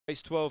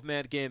Race 12,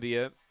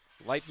 Mt-Gambier.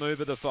 Late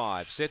mover, the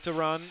 5. Set to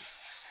run.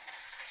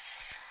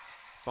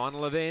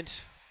 Final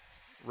event.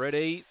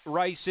 Ready,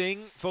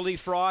 racing, fully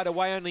fried,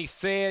 away only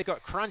fair,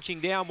 got crunching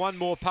down one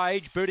more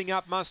page, booting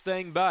up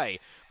Mustang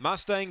Bay.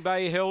 Mustang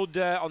Bay held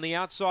on the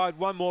outside,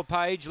 one more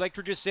page.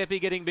 Electra Giuseppe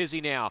getting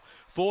busy now.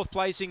 Fourth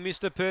placing,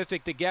 Mr.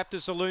 Perfect. The gap to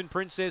Saloon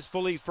Princess,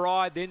 fully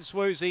fried, then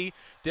Swoozy.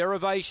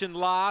 Derivation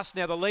last.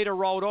 Now the leader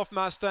rolled off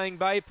Mustang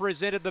Bay,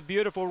 presented the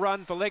beautiful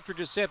run for Electra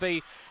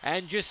Giuseppe,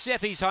 and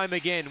Giuseppe's home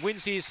again.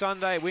 Wins here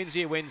Sunday, wins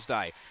here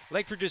Wednesday.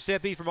 Electra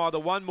Giuseppe from either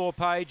one more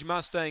page,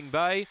 Mustang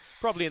Bay,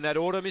 probably in that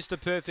order. Mr.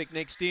 Perfect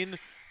next in,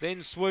 then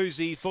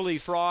Swoozy, fully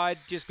fried,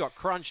 just got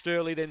crunched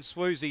early, then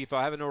Swoozy if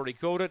I haven't already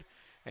called it,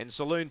 and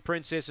Saloon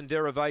Princess and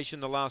Derivation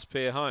the last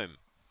pair home.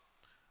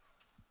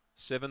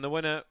 7 the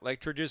winner,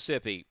 Electra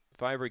Giuseppe.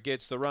 Favourite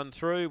gets the run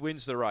through,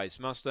 wins the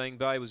race. Mustang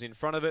Bay was in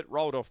front of it,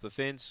 rolled off the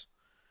fence.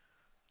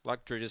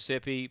 Electra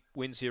Giuseppe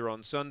wins here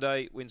on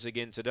Sunday, wins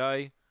again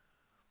today.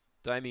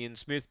 Damien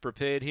Smith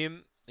prepared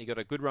him. He got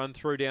a good run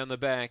through down the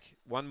back.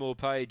 One more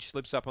page,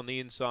 slips up on the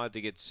inside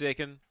to get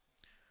second.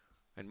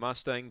 And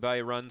Mustang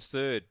Bay runs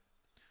third.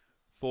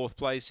 Fourth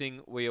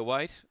placing, we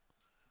await.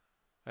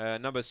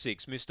 Number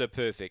 6, Mr.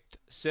 Perfect.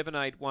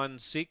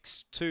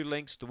 7-8-1-6, 2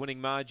 lengths to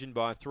winning margin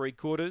by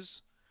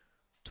 3/4.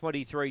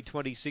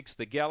 23-26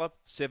 the gallop.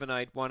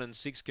 7-8-1 and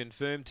 6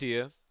 confirmed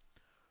here.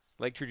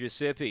 Electra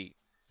Giuseppe,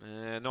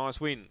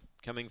 nice win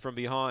coming from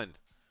behind.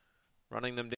 Running them down.